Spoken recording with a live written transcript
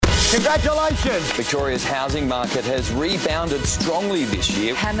Congratulations! Victoria's housing market has rebounded strongly this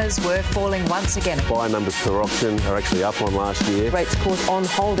year. Hammers were falling once again. Buy numbers per auction are actually up on last year. Rates, of course, on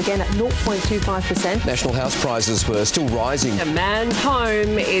hold again at 0.25%. National house prices were still rising. A man's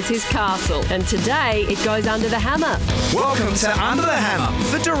home is his castle, and today it goes under the hammer. Welcome to Under the Hammer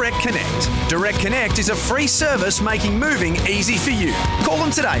for Direct Connect. Direct Connect is a free service making moving easy for you. Call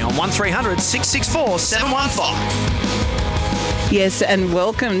them today on 1300 664 715. Yes, and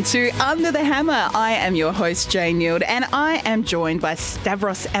welcome to Under the Hammer. I am your host, Jane Yield, and I am joined by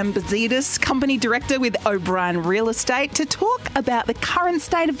Stavros Ambazidis, Company Director with O'Brien Real Estate, to talk about the current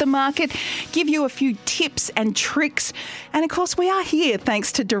state of the market, give you a few tips and tricks. And of course, we are here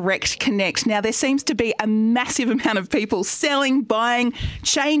thanks to Direct Connect. Now, there seems to be a massive amount of people selling, buying,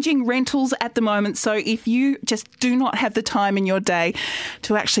 changing rentals at the moment. So if you just do not have the time in your day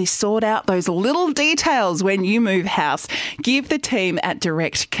to actually sort out those little details when you move house, give the team at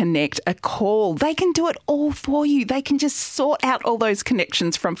Direct Connect a call. They can do it all for you. They can just sort out all those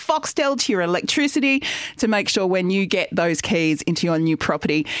connections from Foxtel to your electricity to make sure when you get those keys into your new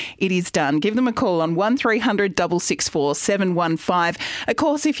property, it is done. Give them a call on 1300 664 715. Of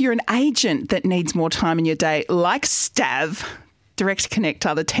course, if you're an agent that needs more time in your day, like Stav, Direct Connect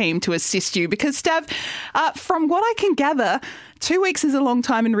are the team to assist you because, Stav, from what I can gather, 2 weeks is a long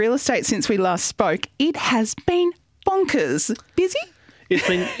time in real estate since we last spoke. It has been bonkers. Busy?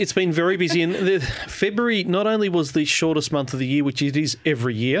 It's been very busy, and February not only was the shortest month of the year, which it is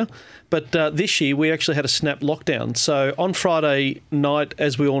every year, but this year we actually had a snap lockdown. So on Friday night,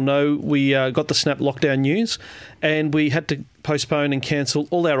 as we all know, we got the snap lockdown news, and we had to postpone and cancel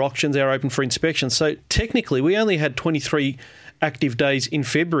all our auctions, our open for inspection. So technically, we only had 23 active days in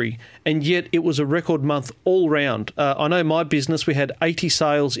February, and yet it was a record month all round. I know my business, we had 80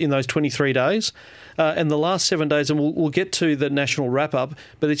 sales in those 23 days, and the last 7 days, and we'll get to the national wrap-up,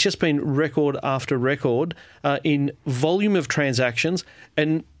 but it's just been record after record in volume of transactions,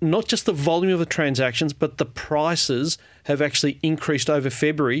 and not just the volume of the transactions, but the prices have actually increased over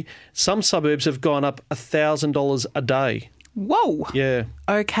February. Some suburbs have gone up $1,000 a day. Whoa. Yeah.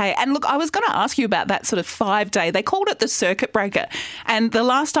 Okay. And look, I was going to ask you about that sort of 5 day. They called it the circuit breaker. And the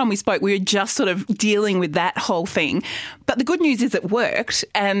last time we spoke, we were just sort of dealing with that whole thing. But the good news is it worked.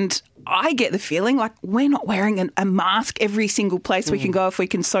 And I get the feeling like we're not wearing a mask every single place we can go if we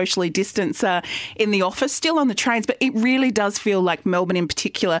can socially distance in the office, still on the trains. But it really does feel like Melbourne in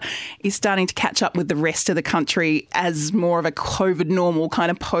particular is starting to catch up with the rest of the country as more of a COVID normal kind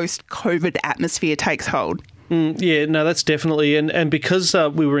of post-COVID atmosphere takes hold. Yeah, no, that's definitely, and because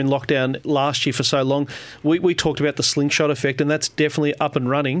we were in lockdown last year for so long, we talked about the slingshot effect, and that's definitely up and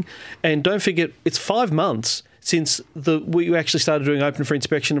running. And don't forget, it's 5 months since we actually started doing open for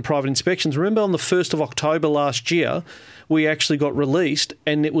inspection and private inspections. Remember on the 1st of October last year, we actually got released,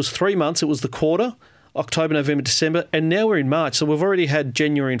 and it was 3 months. It was the quarter, October, November, December, and now we're in March. So we've already had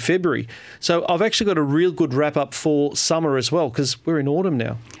January and February. So I've actually got a real good wrap-up for summer as well, because we're in autumn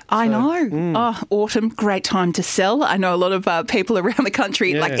now. I know. Oh, autumn, great time to sell. I know a lot of people around the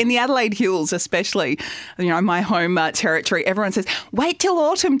country, like in the Adelaide Hills especially, my home territory, everyone says, wait till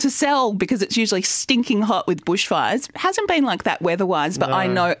autumn to sell because it's usually stinking hot with bushfires. Hasn't been like that weather-wise, but I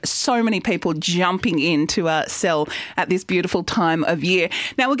know so many people jumping in to sell at this beautiful time of year.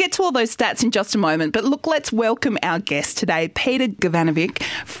 Now, we'll get to all those stats in just a moment, but look, let's welcome our guest today, Peter Gavanovic,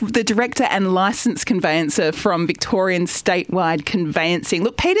 the Director and Licensed Conveyancer from Victorian Statewide Conveyancing.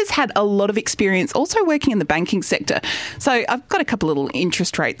 Look, Peter's had a lot of experience also working in the banking sector. So I've got a couple of little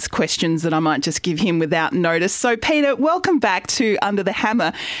interest rates questions that I might just give him without notice. So, Peter, welcome back to Under the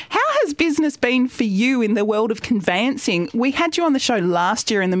Hammer. How has business been for you in the world of conveyancing? We had you on the show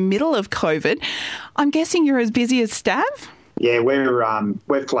last year in the middle of COVID. I'm guessing you're as busy as Stav? Yeah, we're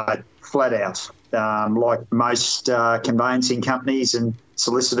flat out. Like most conveyancing companies and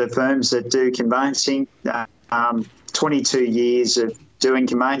solicitor firms that do conveyancing, 22 years of doing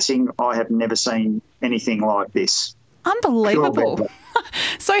conveyancing, I have never seen anything like this. Unbelievable.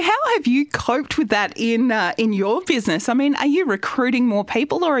 So how have you coped with that in your business? I mean, are you recruiting more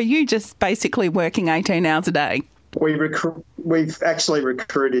people or are you just basically working 18 hours a day? We've actually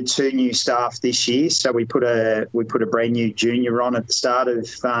recruited 2 new staff this year. So we put a brand new junior on at the start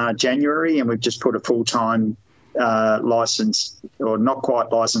of January, and we've just put a full-time licensed or not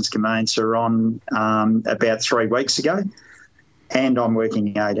quite licensed conveyancer on about 3 weeks ago. And I'm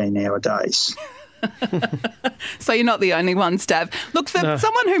working 18-hour days. So you're not the only one, Stav. Look, for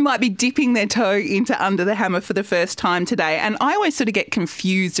someone who might be dipping their toe into Under the Hammer for the first time today, and I always sort of get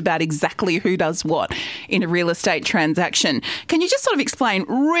confused about exactly who does what in a real estate transaction. Can you just sort of explain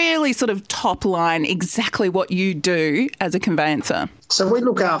really sort of top line exactly what you do as a conveyancer? So we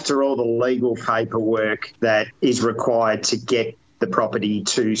look after all the legal paperwork that is required to get the property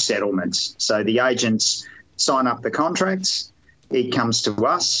to settlements. So the agents sign up the contracts, it comes to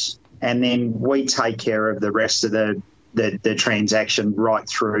us, and then we take care of the rest of the transaction right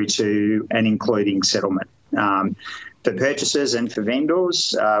through to and including settlement. For purchasers and for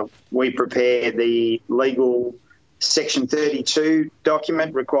vendors, we prepare the legal Section 32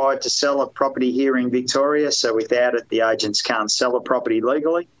 document required to sell a property here in Victoria. So without it, the agents can't sell a property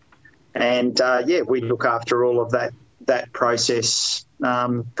legally. And, we look after all of that process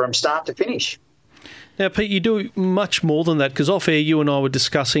from start to finish. Now, Pete, you do much more than that, because off air you and I were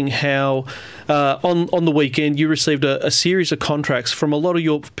discussing how on the weekend you received a series of contracts from a lot of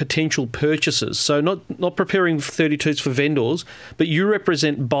your potential purchasers. So not preparing 32s for vendors, but you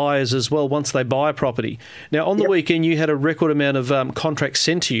represent buyers as well once they buy a property. Now, on the weekend you had a record amount of contracts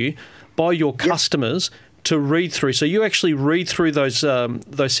sent to you by your customers to read through. So you actually read through those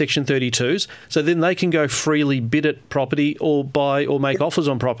Section 32s, so then they can go freely bid at property or buy or make offers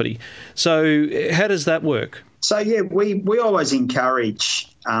on property. So how does that work? So, we always encourage,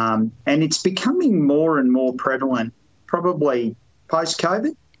 and it's becoming more and more prevalent probably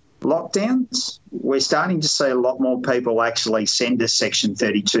post-COVID lockdowns. We're starting to see a lot more people actually send us Section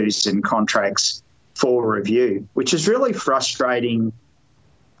 32s and contracts for review, which is really frustrating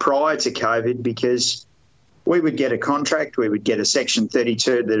prior to COVID, because we would get a contract, we would get a Section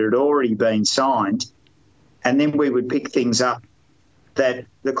 32 that had already been signed, and then we would pick things up that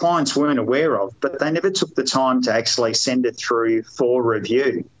the clients weren't aware of, but they never took the time to actually send it through for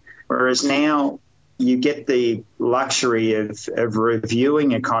review. Whereas now you get the luxury of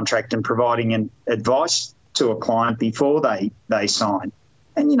reviewing a contract and providing an advice to a client before they sign.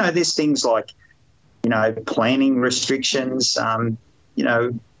 And, there's things like, planning restrictions.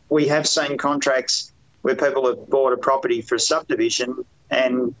 We have seen contracts where people have bought a property for a subdivision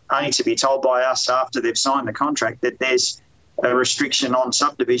and only to be told by us after they've signed the contract that there's a restriction on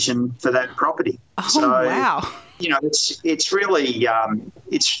subdivision for that property. Wow. It's really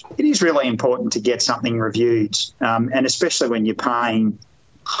it is really important to get something reviewed, and especially when you're paying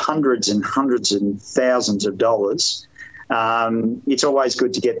hundreds and thousands of dollars. It's always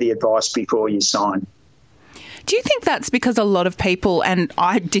good to get the advice before you sign. Do you think that's because a lot of people, and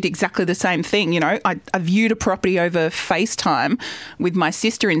I did exactly the same thing, I viewed a property over FaceTime with my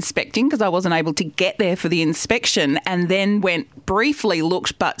sister inspecting because I wasn't able to get there for the inspection, and then briefly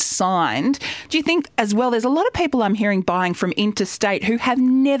looked but signed. Do you think as well, there's a lot of people I'm hearing buying from interstate who have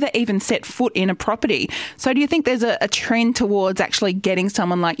never even set foot in a property. So do you think there's a trend towards actually getting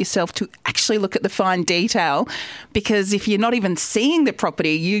someone like yourself to actually look at the fine detail? Because if you're not even seeing the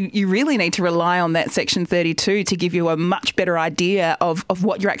property, you really need to rely on that Section 32 to give you a much better idea of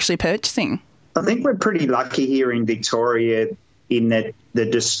what you're actually purchasing. I think we're pretty lucky here in Victoria in that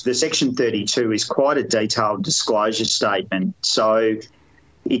the Section 32 is quite a detailed disclosure statement. So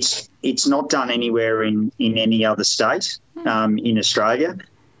it's not done anywhere in any other state in Australia.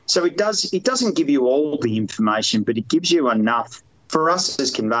 So it doesn't give you all the information, but it gives you enough for us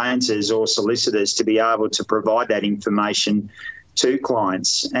as conveyancers or solicitors to be able to provide that information to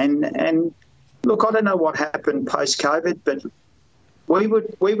clients. And look, I don't know what happened post-COVID, but we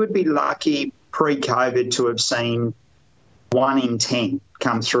would be lucky pre-COVID to have seen 1 in 10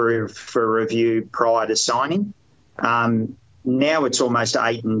 come through for review prior to signing. Now it's almost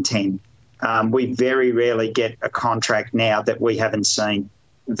 8 in 10. We very rarely get a contract now that we haven't seen.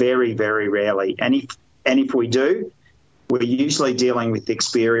 Very, very rarely. And if we do, we're usually dealing with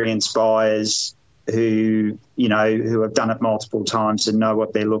experienced buyers who have done it multiple times and know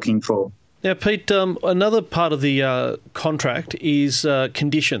what they're looking for. Now, Pete, another part of the contract is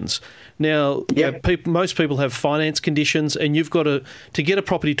conditions. Now, most people have finance conditions, and you've got to get a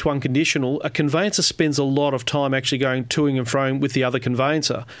property to unconditional, a conveyancer spends a lot of time actually going toing and froing with the other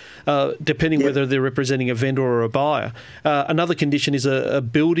conveyancer, depending whether they're representing a vendor or a buyer. Another condition is a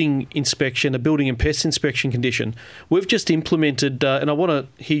building inspection, a building and pest inspection condition. We've just implemented, and I want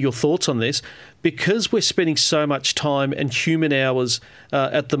to hear your thoughts on this, because we're spending so much time and human hours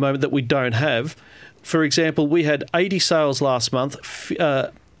at the moment that we don't have. For example, we had 80 sales last month.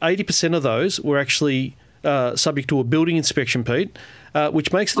 80% of those were actually subject to a building inspection, Pete,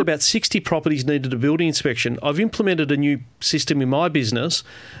 which makes it about 60 properties needed a building inspection. I've implemented a new system in my business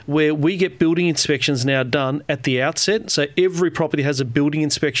where we get building inspections now done at the outset. So every property has a building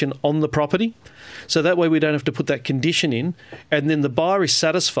inspection on the property. So that way we don't have to put that condition in, and then the buyer is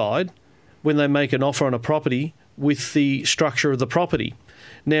satisfied when they make an offer on a property with the structure of the property.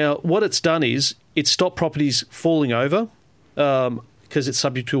 Now, what it's done is it's stopped properties falling over because it's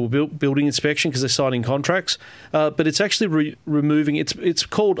subject to a building inspection because they're signing contracts, but it's actually removing, I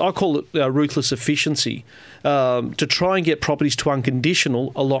call it ruthless efficiency, to try and get properties to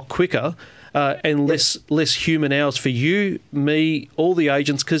unconditional a lot quicker and less human hours for you, me, all the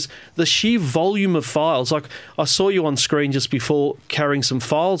agents, because the sheer volume of files, like I saw you on screen just before carrying some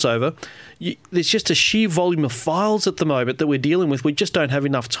files over, there's just a sheer volume of files at the moment that we're dealing with. We just don't have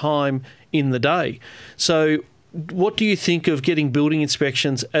enough time in the day. So what do you think of getting building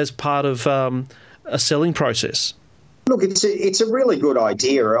inspections as part of a selling process? Look, it's a really good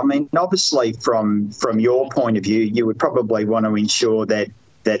idea. I mean, obviously, from your point of view, you would probably want to ensure that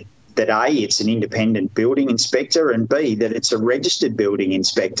A, it's an independent building inspector, and B, that it's a registered building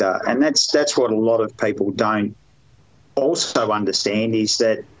inspector. And that's what a lot of people don't also understand, is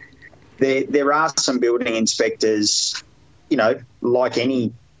that there are some building inspectors, like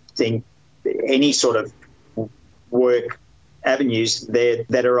anything, any sort of work avenues there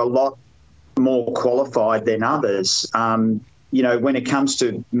that are a lot more qualified than others. When it comes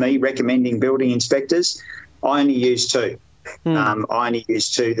to me recommending building inspectors, I only use two. I only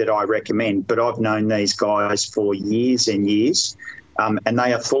use two that I recommend, but I've known these guys for years and years, and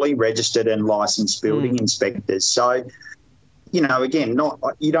they are fully registered and licensed building inspectors. So, again,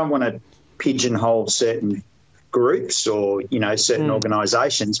 you don't want to pigeonhole certain groups or, certain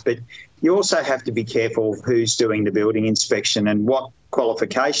organisations, but you also have to be careful of who's doing the building inspection and what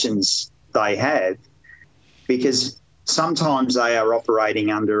qualifications they have, because sometimes they are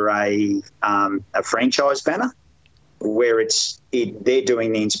operating under a franchise banner where they're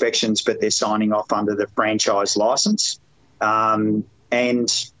doing the inspections but they're signing off under the franchise licence. I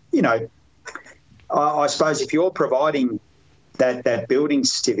suppose if you're providing that building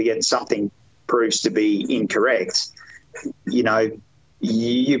certificate and something proves to be incorrect,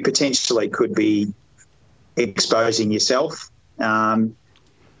 you potentially could be exposing yourself. I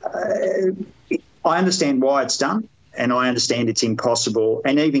understand why it's done, and I understand it's impossible.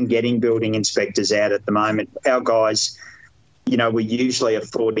 And even getting building inspectors out at the moment, our guys, we're usually a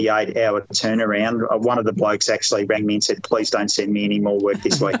 48-hour turnaround. One of the blokes actually rang me and said, please don't send me any more work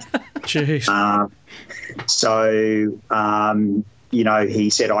this week. Jeez. He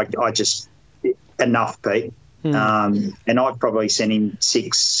said, I just, enough, Pete. And I've probably sent him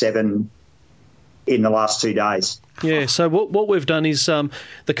 6, 7 in the last 2 days. Yeah, so what we've done is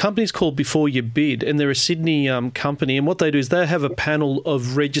the company's called Before You Bid, and they're a Sydney company, and what they do is they have a panel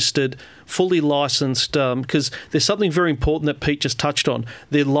of registered, fully licensed, because there's something very important that Pete just touched on.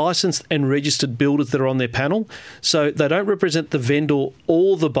 They're licensed and registered builders that are on their panel, so they don't represent the vendor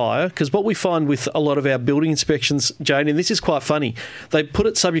or the buyer, because what we find with a lot of our building inspections, Jane, and this is quite funny, they put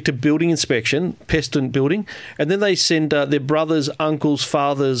it subject to building inspection, pest and building, and then they send their brothers, uncles,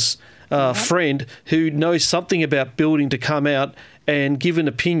 fathers, friend who knows something about building to come out and give an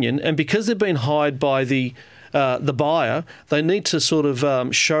opinion, and because they've been hired by the buyer, they need to sort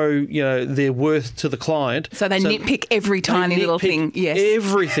of show their worth to the client. So they nitpick every tiny little thing. Yes,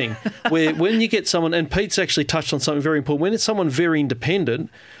 everything. Where when you get someone, and Pete's actually touched on something very important. When it's someone very independent,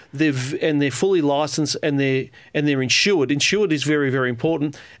 they're fully licensed and they're insured. Insured is very, very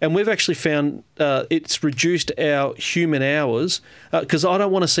important, and we've actually found it's reduced our human hours because I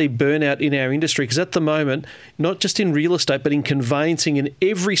don't want to see burnout in our industry, because at the moment, not just in real estate but in conveyancing, in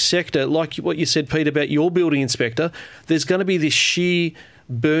every sector, like what you said, Pete, about your building inspector, there's going to be this sheer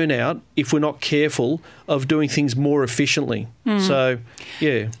burnout if we're not careful of doing things more efficiently. So,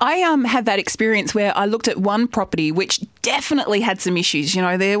 yeah. I had that experience where I looked at one property which definitely had some issues.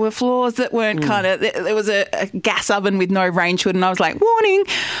 There were floors that weren't there was a gas oven with no range hood, and I was like, warning.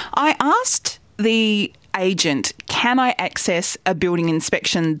 I asked the agent, can I access a building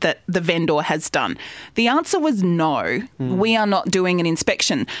inspection that the vendor has done? The answer was no, we are not doing an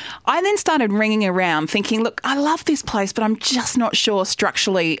inspection. I then started ringing around thinking, look, I love this place, but I'm just not sure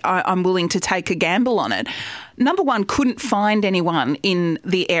structurally I'm willing to take a gamble on it. Number one, couldn't find anyone in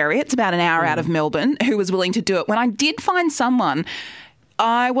the area. It's about an hour out of Melbourne who was willing to do it. When I did find someone,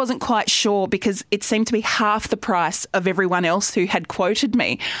 I wasn't quite sure because it seemed to be half the price of everyone else who had quoted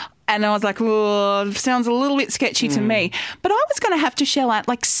me. And I was like, oh, sounds a little bit sketchy to me. But I was going to have to shell out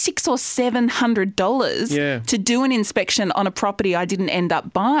like $600 or $700 to do an inspection on a property I didn't end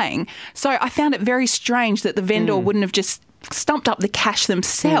up buying. So I found it very strange that the vendor wouldn't have just stumped up the cash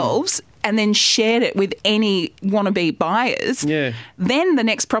themselves and then shared it with any wannabe buyers. Yeah. Then the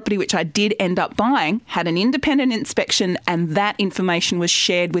next property, which I did end up buying, had an independent inspection, and that information was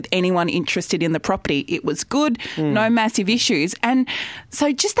shared with anyone interested in the property. It was good, no massive issues. And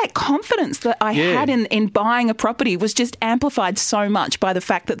so just that confidence that I had in buying a property was just amplified so much by the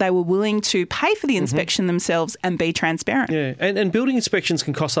fact that they were willing to pay for the inspection themselves and be transparent. Yeah, and building inspections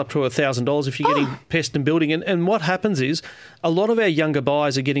can cost up to $1,000 if you're getting pest and building. And what happens is a lot of our younger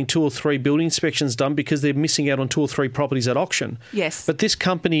buyers are getting 2 or 3 building inspections done because they're missing out on 2 or 3 properties at auction. Yes. But this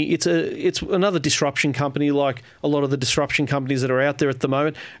company, it's another disruption company like a lot of the disruption companies that are out there at the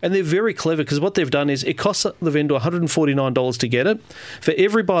moment. And they're very clever because what they've done is it costs the vendor $149 to get it. For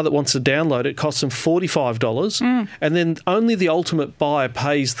every buyer that wants to download it costs them $45. And then only the ultimate buyer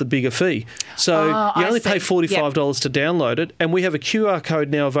pays the bigger fee. So you only pay $45 to download it. And we have a QR code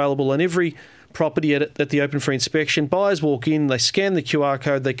now available on every property at the open for inspection. Buyers walk in, they scan the QR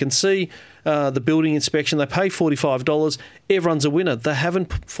code, they can see the building inspection, they pay $45. Everyone's a winner. They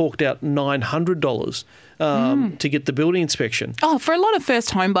haven't forked out $900 to get the building inspection. Oh, for a lot of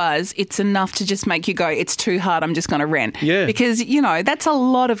first home buyers, it's enough to just make you go, it's too hard, I'm just going to rent. Yeah. Because, that's a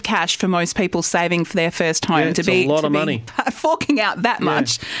lot of cash for most people saving for their first home it's a lot of money. Forking out that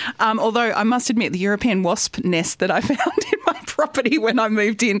much. Although I must admit, the European wasp nest that I found in my property when I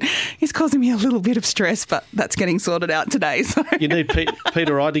moved in is causing me a little bit of stress, but that's getting sorted out today. So you need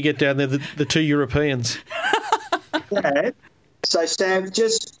Peter or I to get down there, the 2 Europeans. Yeah. So, Stav,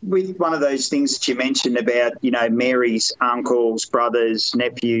 just with one of those things that you mentioned about, Mary's uncles, brothers,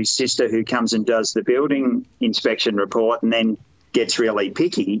 nephews, sister who comes and does the building inspection report and then gets really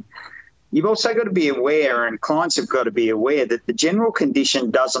picky, you've also got to be aware, and clients have got to be aware, that the general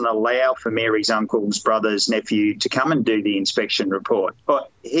condition doesn't allow for Mary's uncles, brothers, nephew to come and do the inspection report. But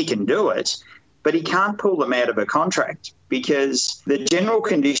he can do it, but he can't pull them out of a contract because the general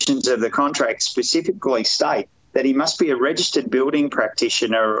conditions of the contract specifically state that he must be a registered building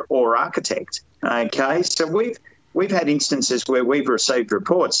practitioner or architect. Okay, so we've had instances where we've received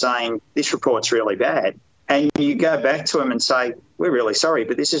reports saying this report's really bad, and you go back to them and say, we're really sorry,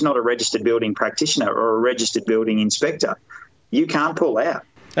 but this is not a registered building practitioner or a registered building inspector. You can't pull out.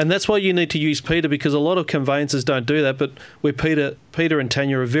 And that's why you need to use Peter, because a lot of conveyancers don't do that, but where Peter and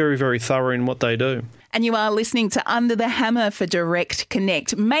Tanya are very, very thorough in what they do. And you are listening to Under the Hammer for Direct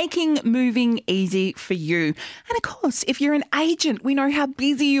Connect, making moving easy for you. And of course, if you're an agent, we know how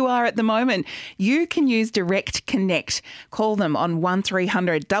busy you are at the moment. You can use Direct Connect. Call them on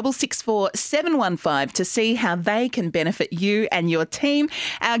 1300 664 715 to see how they can benefit you and your team.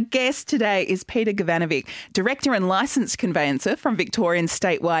 Our guest today is Peter Gavanovic, Director and Licensed Conveyancer from Victorian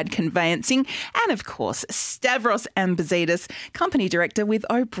Statewide Conveyancing, and of course, Stavros Ambatzidis, Company Director with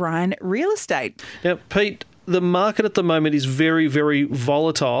O'Brien Real Estate. Now, Pete, the market at the moment is very, very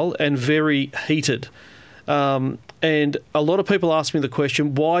volatile and very heated. And a lot of people ask me the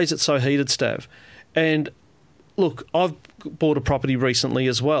question, why is it so heated, Stav? And look, I've bought a property recently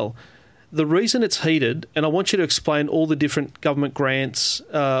as well. The reason it's heated, and I want you to explain all the different government grants,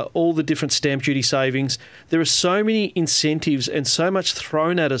 all the different stamp duty savings. There are so many incentives and so much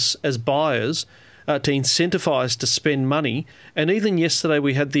thrown at us as buyers to incentivise to spend money. And even yesterday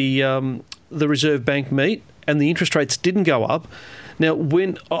we had the Reserve Bank meet and the interest rates didn't go up. Now,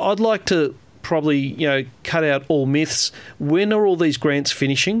 when I'd like to probably cut out all myths. When are all these grants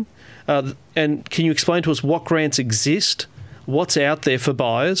finishing? And can you explain to us what grants exist, what's out there for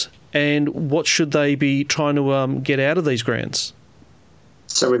buyers, and what should they be trying to get out of these grants?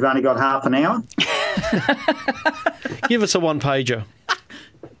 So we've only got half an hour? Give us a one-pager.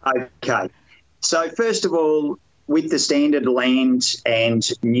 Okay. So first of all, with the standard land and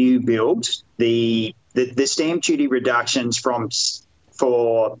new build, the stamp duty reductions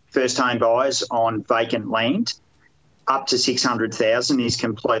for first home buyers on vacant land up to $600,000 is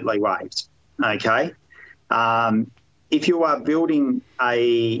completely waived. Okay. If you are building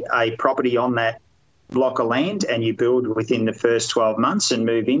a property on that block of land and you build within the first 12 months and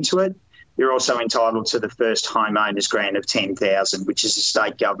move into it, you're also entitled to the first homeowners grant of $10,000, which is a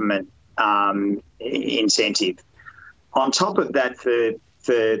state government incentive. On top of that,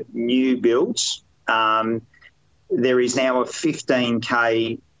 for new builds, there is now a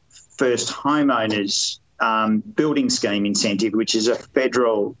 $15,000 first homeowners building scheme incentive, which is a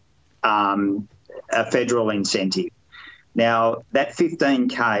federal incentive. Now, that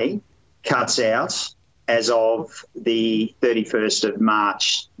 $15,000 cuts out as of the 31st of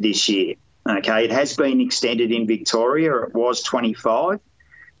March this year. Okay, it has been extended in Victoria. It was 25,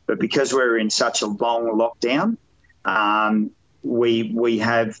 but because we're in such a long lockdown, we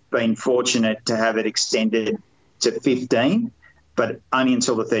have been fortunate to have it extended to 15. but only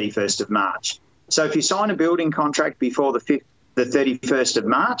until the 31st of March. So if you sign a building contract before the 31st of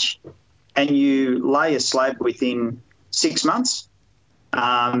March and you lay a slab within 6 months,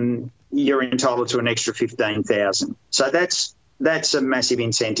 you're entitled to an extra $15,000. So that's a massive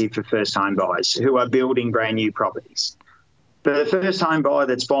incentive for first home buyers who are building brand new properties. For the first home buyer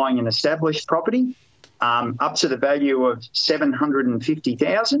that's buying an established property, up to the value of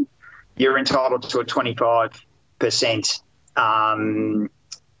 $750,000, you're entitled to a 25%.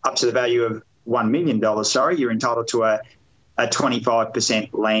 Up to the value of $1 million, you're entitled to a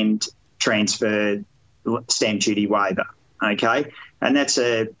 25% land transfer stamp duty waiver. Okay, and that's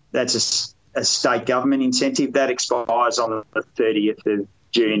a state government incentive that expires on the 30th of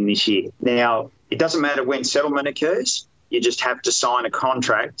June this year. Now, it doesn't matter when settlement occurs. You just have to sign a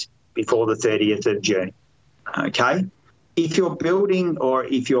contract before the 30th of June. Okay? If you're building or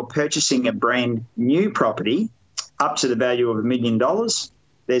if you're purchasing a brand new property up to the value of $1 million,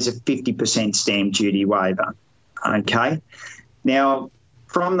 there's a 50% stamp duty waiver. Okay? Now,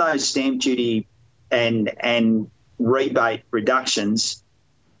 from those stamp duty and rebate reductions,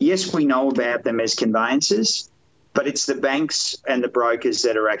 yes, we know about them as conveyancers, but it's the banks and the brokers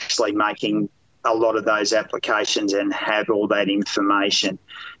that are actually making a lot of those applications and have all that information.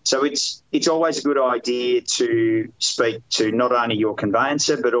 So it's always a good idea to speak to not only your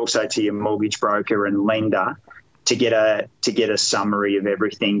conveyancer but also to your mortgage broker and lender to get a summary of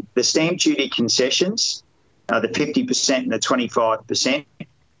everything. The stamp duty concessions, the 50% and the 25%,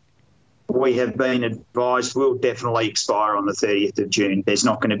 we have been advised will definitely expire on the 30th of June. There's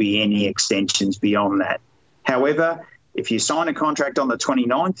not going to be any extensions beyond that. However, if you sign a contract on the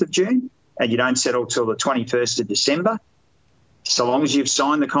 29th of June and you don't settle till the 21st of December, so long as you've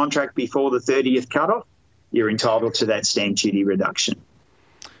signed the contract before the 30th cutoff, you're entitled to that stamp duty reduction.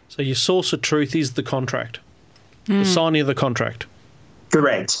 So your source of truth is the contract, the signing of the contract.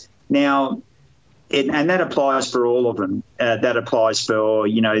 Correct. Now, and that applies for all of them. That applies for,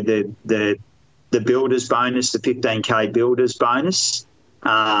 the builder's bonus, the 15K builder's bonus.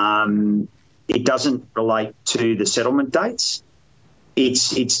 It doesn't relate to the settlement dates.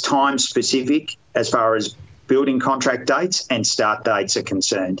 It's time specific as far as building contract dates and start dates are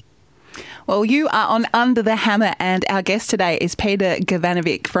concerned. Well, you are on Under the Hammer, and our guest today is Peter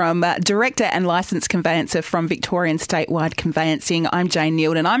Gavanovic, from Director and Licensed Conveyancer from Victorian Statewide Conveyancing. I'm Jane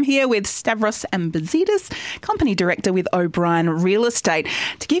Neild, and I'm here with Stavros Ambatzidis, Company Director with O'Brien Real Estate,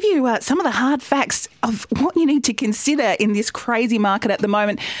 to give you some of the hard facts of what you need to consider in this crazy market at the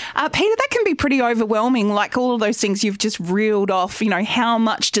moment. Peter, that can be pretty overwhelming, like all of those things you've just reeled off. How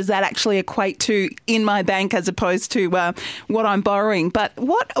much does that actually equate to in my bank as opposed to what I'm borrowing? But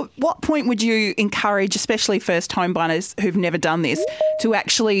what point would you encourage, especially first home buyers who've never done this, to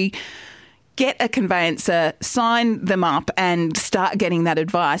actually get a conveyancer, sign them up and start getting that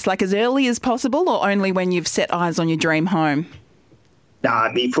advice, like as early as possible, or only when you've set eyes on your dream home?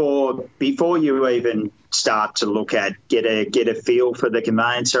 Before you even start to look at, get a feel for the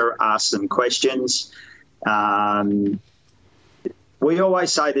conveyancer, ask them questions. We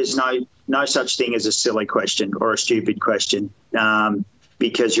always say there's no such thing as a silly question or a stupid question.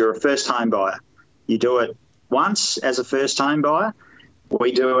 Because you're a first home buyer. You do it once as a first home buyer.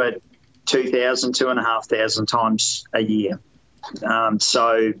 We do it 2,500 times a year.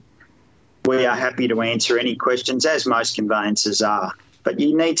 So we are happy to answer any questions, as most conveyancers are. But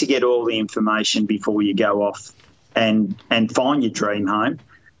you need to get all the information before you go off and find your dream home,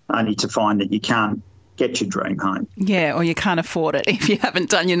 only to find that you can't get your dream home. Yeah, or you can't afford it if you haven't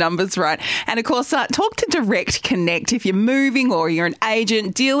done your numbers right. And of course, talk to Direct Connect if you're moving or you're an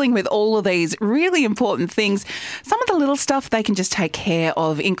agent dealing with all of these really important things. Some of the little stuff they can just take care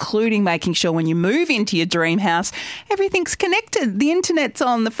of, including making sure when you move into your dream house, everything's connected. The internet's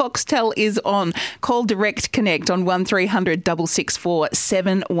on, the Foxtel is on. Call Direct Connect on 1300 664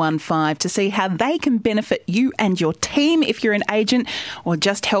 715 to see how they can benefit you and your team if you're an agent, or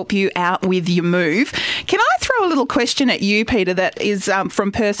just help you out with your move. Can I throw a little question at you, Peter, that is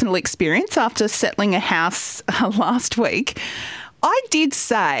from personal experience after settling a house last week? I did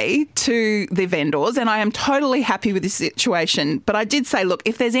say to the vendors, and I am totally happy with this situation, but I did say, look,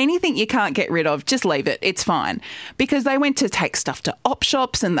 if there's anything you can't get rid of, just leave it. It's fine. Because they went to take stuff to op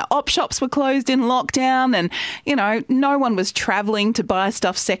shops and the op shops were closed in lockdown and, no one was travelling to buy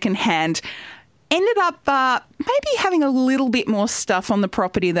stuff secondhand. ended up maybe having a little bit more stuff on the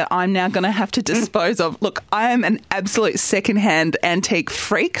property that I'm now going to have to dispose of. Look, I am an absolute secondhand antique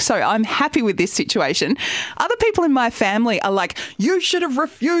freak, so I'm happy with this situation. Other people in my family are like, you should have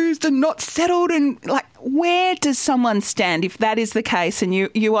refused and not settled. And like, where does someone stand if that is the case and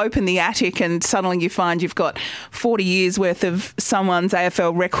you open the attic and suddenly you find you've got 40 years worth of someone's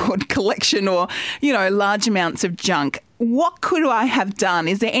AFL record collection or, large amounts of junk? What could I have done?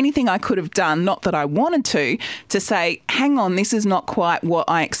 Is there anything I could have done, not that I wanted to say, hang on, this is not quite what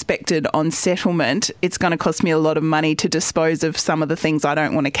I expected on settlement. It's going to cost me a lot of money to dispose of some of the things I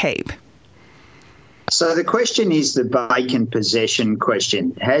don't want to keep? So the question is the vacant possession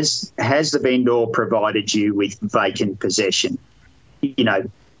question. Has the vendor provided you with vacant possession?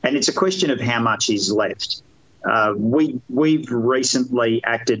 And it's a question of how much is left. We've recently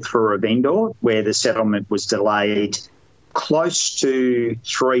acted for a vendor where the settlement was delayed close to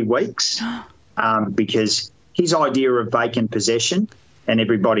 3 weeks because his idea of vacant possession and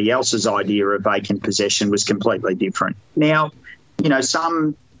everybody else's idea of vacant possession was completely different. Now,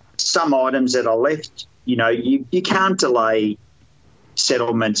 some items that are left, you can't delay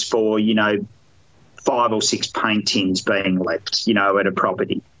settlements for, 5 or 6 paintings being left, at a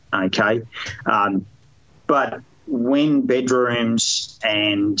property, okay? But when bedrooms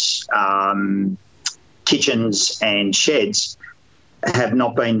and kitchens and sheds have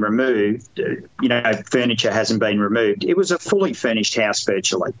not been removed, furniture hasn't been removed, it was a fully furnished house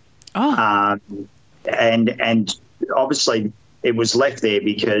virtually. And obviously it was left there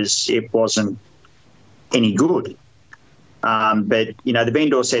because it wasn't any good. But, the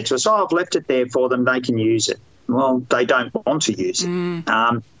vendor said to us, I've left it there for them, they can use it. Well, they don't want to use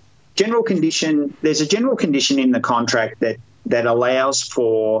it. General condition, there's a general condition in the contract that allows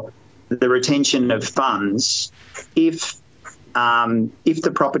for the retention of funds if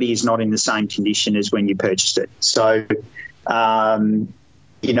the property is not in the same condition as when you purchased it. So,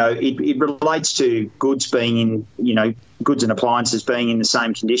 it relates to goods being in, goods and appliances being in the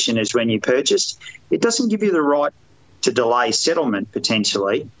same condition as when you purchased. It doesn't give you the right to delay settlement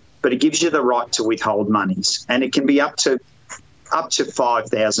potentially, but it gives you the right to withhold monies, and it can be up to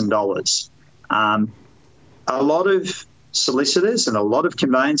 $5,000. A lot of solicitors and a lot of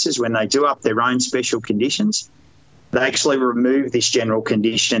conveyancers, when they do up their own special conditions, they actually remove this general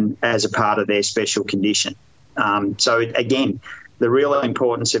condition as a part of their special condition. Again, the real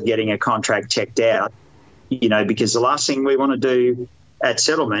importance of getting a contract checked out, because the last thing we want to do at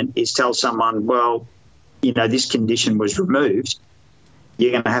settlement is tell someone, well, this condition was removed.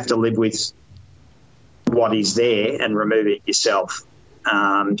 You're going to have to live with what is there and remove it yourself.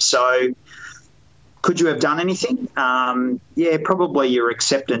 So could you have done anything? Yeah, probably your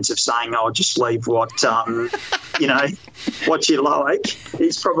acceptance of saying, "Oh, just leave what what you like,"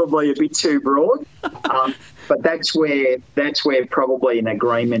 is probably a bit too broad. But that's where probably an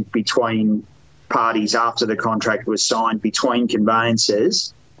agreement between parties after the contract was signed between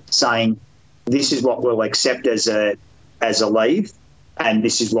conveyancers saying, "This is what we'll accept as a leave, and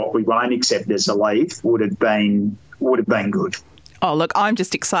this is what we won't accept as a leave," would have been good. Oh, look, I'm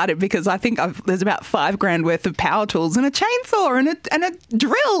just excited because I think there's about $5,000 worth of power tools and a chainsaw and a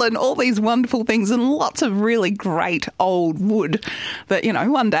drill and all these wonderful things and lots of really great old wood that,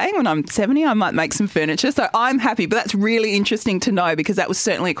 one day when I'm 70, I might make some furniture. So I'm happy. But that's really interesting to know because that was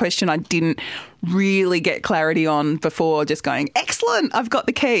certainly a question I didn't really get clarity on before, just going, excellent, I've got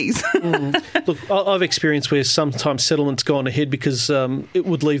the keys. Look, I've experienced where sometimes settlement's gone ahead because it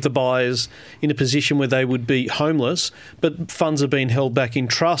would leave the buyers in a position where they would be homeless, but funds have been held back in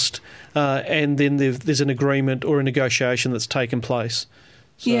trust, and then there's an agreement or a negotiation that's taken place.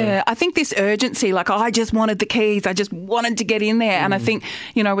 So. Yeah, I think this urgency, I just wanted the keys, I just wanted to get in there. And I think,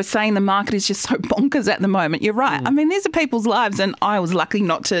 we're saying the market is just so bonkers at the moment. You're right. I mean, these are people's lives and I was lucky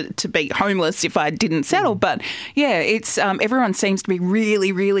not to be homeless if I didn't settle. But, yeah, it's everyone seems to be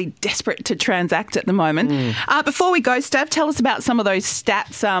really, really desperate to transact at the moment. Before we go, Stav, tell us about some of those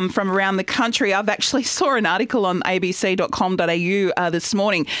stats from around the country. I've actually saw an article on abc.com.au this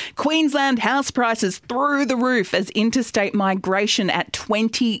morning. Queensland house prices through the roof as interstate migration at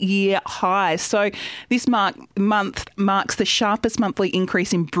 20-year high. So this month marks the sharpest monthly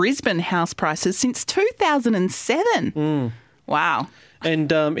increase in Brisbane house prices since 2007. Wow.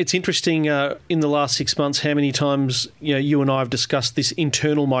 And it's interesting in the last 6 months how many times you and I have discussed this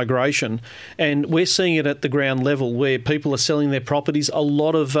internal migration, and we're seeing it at the ground level where people are selling their properties. A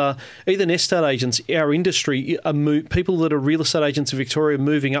lot of either estate agents, our industry, people that are real estate agents in Victoria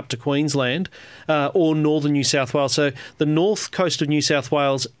moving up to Queensland or northern New South Wales. So the north coast of New South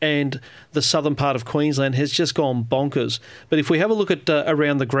Wales and the southern part of Queensland has just gone bonkers. But if we have a look at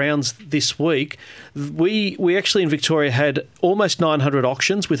around the grounds this week, we actually in Victoria had almost 900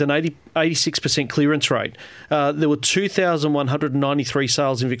 auctions with an 86% clearance rate. There were 2,193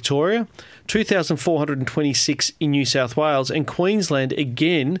 sales in Victoria, 2,426 in New South Wales, and Queensland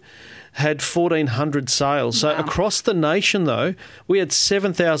again had 1,400 sales. So across the nation, though, we had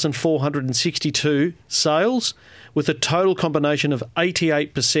 7,462 sales with a total combination of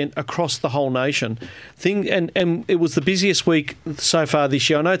 88% across the whole nation. And it was the busiest week so far this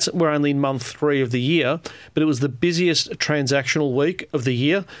year. I know we're only in month 3 of the year, but it was the busiest transactional week of the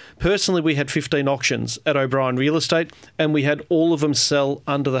year. Personally, we had 15 auctions at O'Brien Real Estate, and we had all of them sell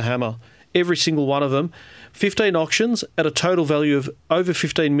under the hammer. Every single one of them. 15 auctions at a total value of over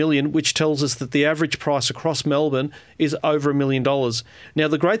 $15 million, which tells us that the average price across Melbourne is over $1 million. Now,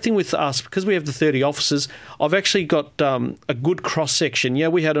 the great thing with us, because we have the 30 offices, I've actually got a good cross-section. Yeah,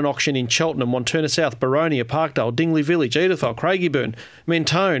 we had an auction in Cheltenham, Montana South, Boronia, Parkdale, Dingley Village, Edithville, Craigieburn,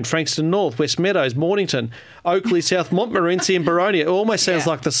 Mentone, Frankston North, West Meadows, Mornington, Oakley South, Montmorency and Boronia. It almost sounds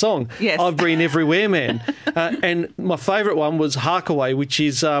like the song. Yes. I've been everywhere, man. And my favourite one was Harkaway, which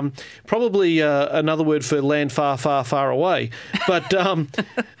is probably another word for land far, far, far away. But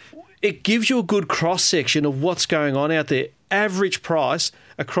it gives you a good cross-section of what's going on out there. Average price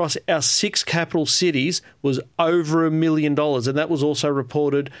across our 6 capital cities was over $1 million, and that was also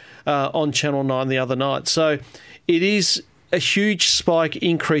reported on Channel 9 the other night. So it is a huge spike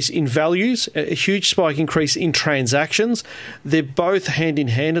increase in values, a huge spike increase in transactions. They're both hand in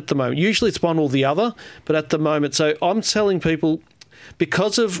hand at the moment. Usually it's one or the other, but at the moment, so I'm telling people,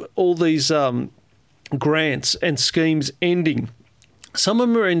 because of all these grants and schemes ending, some of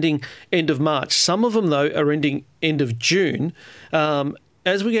them are ending end of March. Some of them, though, are ending end of June.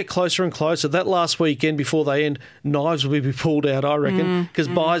 As we get closer and closer, that last weekend before they end, knives will be pulled out, I reckon, because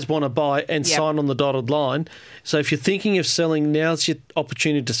buyers want to buy and sign on the dotted line. So if you're thinking of selling, now's your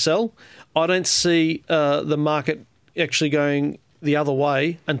opportunity to sell. I don't see the market actually going the other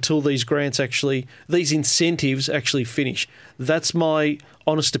way until these incentives actually finish. That's my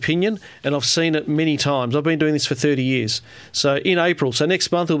honest opinion, and I've seen it many times. I've been doing this for 30 years. So in April, so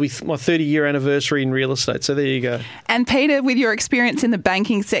next month will be my 30-year anniversary in real estate. So there you go. And Peter, with your experience in the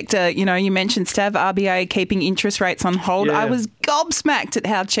banking sector, you mentioned Stav, RBA keeping interest rates on hold. Yeah. I was gobsmacked at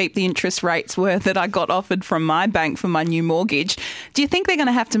how cheap the interest rates were that I got offered from my bank for my new mortgage. Do you think they're going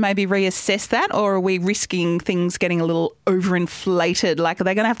to have to maybe reassess that, or are we risking things getting a little overinflated? Like, are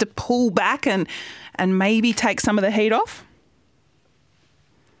they going to have to pull back and maybe take some of the heat off?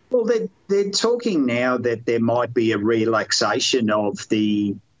 Well, they're talking now that there might be a relaxation of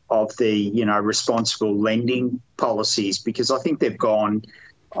the responsible lending policies, because I think they've gone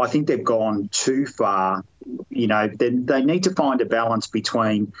too far. They need to find a balance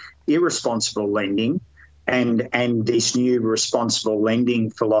between irresponsible lending and this new responsible lending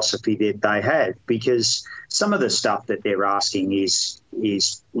philosophy that they have, because some of the stuff that they're asking is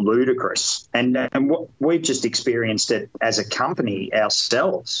ludicrous, and what we've just experienced it as a company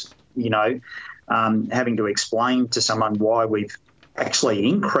ourselves. Having to explain to someone why we've actually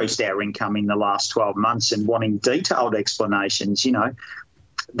increased our income in the last 12 months and wanting detailed explanations.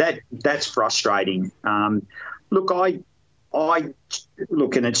 That's frustrating. Look,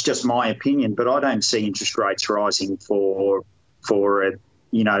 and it's just my opinion, but I don't see interest rates rising for a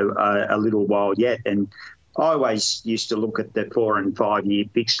little while yet. And I always used to look at the 4 and 5 year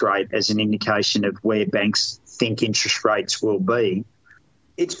fixed rate as an indication of where banks think interest rates will be.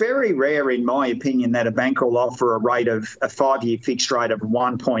 It's very rare, in my opinion, that a bank will offer a 5-year fixed rate of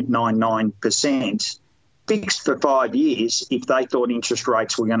 1.99% fixed for 5 years if they thought interest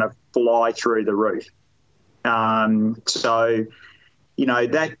rates were going to fly through the roof. That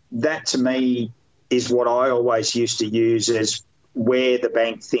to me is what I always used to use as where the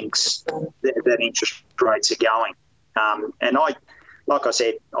bank thinks that interest rates are going. And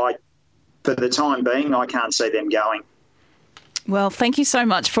for the time being, I can't see them going. Well, thank you so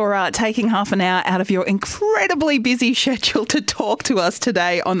much for taking half an hour out of your incredibly busy schedule to talk to us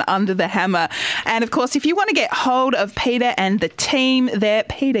today on Under the Hammer. And of course, if you want to get hold of Peter and the team there,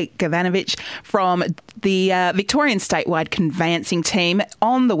 Peter Gavanovich from the Victorian Statewide Conveyancing Team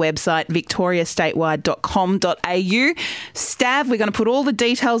on the website victoriastatewide.com.au. Stav, we're going to put all the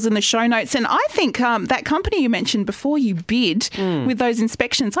details in the show notes. And I think that company you mentioned before you bid with those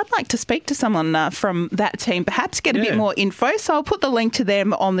inspections, I'd like to speak to someone from that team, perhaps get a bit more info. So I'll put the link to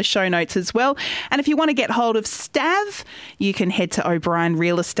them on the show notes as well. And if you want to get hold of Stav, you can head to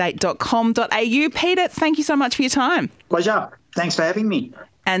o'brienrealestate.com.au. Peter, thank you so much for your time. Pleasure. Thanks for having me.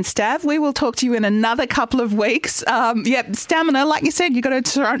 And Stav, we will talk to you in another couple of weeks. Stamina, like you said, you've got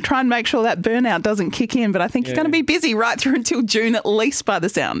to try and make sure that burnout doesn't kick in. But I think you're going to be busy right through until June at least by the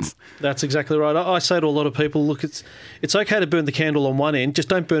sounds. That's exactly right. I say to a lot of people, look, it's okay to burn the candle on one end, just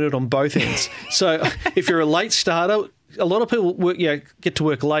don't burn it on both ends. So if you're a late starter, a lot of people get to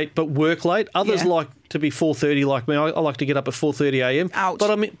work late, but work late. Others like to be 4:30 like me. I like to get up at 4:30 a.m. Ouch.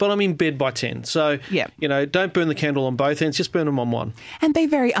 But I'm in bed by 10. So don't burn the candle on both ends. Just burn them on one. And be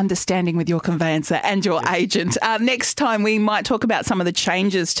very understanding with your conveyancer and your agent. Next time we might talk about some of the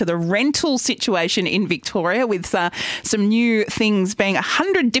changes to the rental situation in Victoria, with some new things being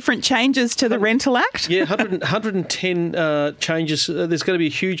 100 different changes to the Rental Act. Yeah, 110 changes. There's going to be a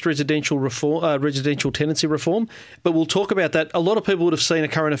huge residential tenancy reform, but we'll talk about that. A lot of people would have seen A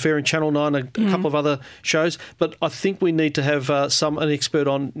Current Affair in Channel 9, a couple of other shows, but I think we need to have an expert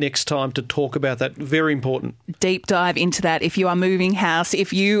on next time to talk about that. Very important. Deep dive into that. If you are moving house,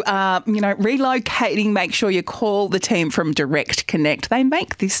 if you are relocating, make sure you call the team from Direct Connect. They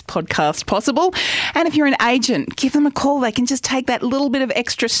make this podcast possible. And if you're an agent, give them a call. They can just take that little bit of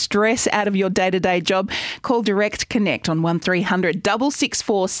extra stress out of your day-to-day job. Call Direct Connect on 1300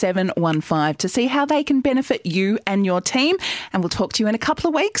 664 715 to see how they can benefit you and your team. And we'll talk to you in a couple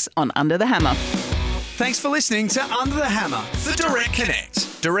of weeks on Under the Hammer. Thanks for listening to Under the Hammer for Direct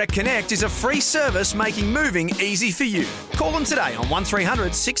Connect. Direct Connect is a free service making moving easy for you. Call them today on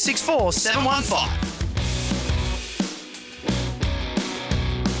 1300 664 715.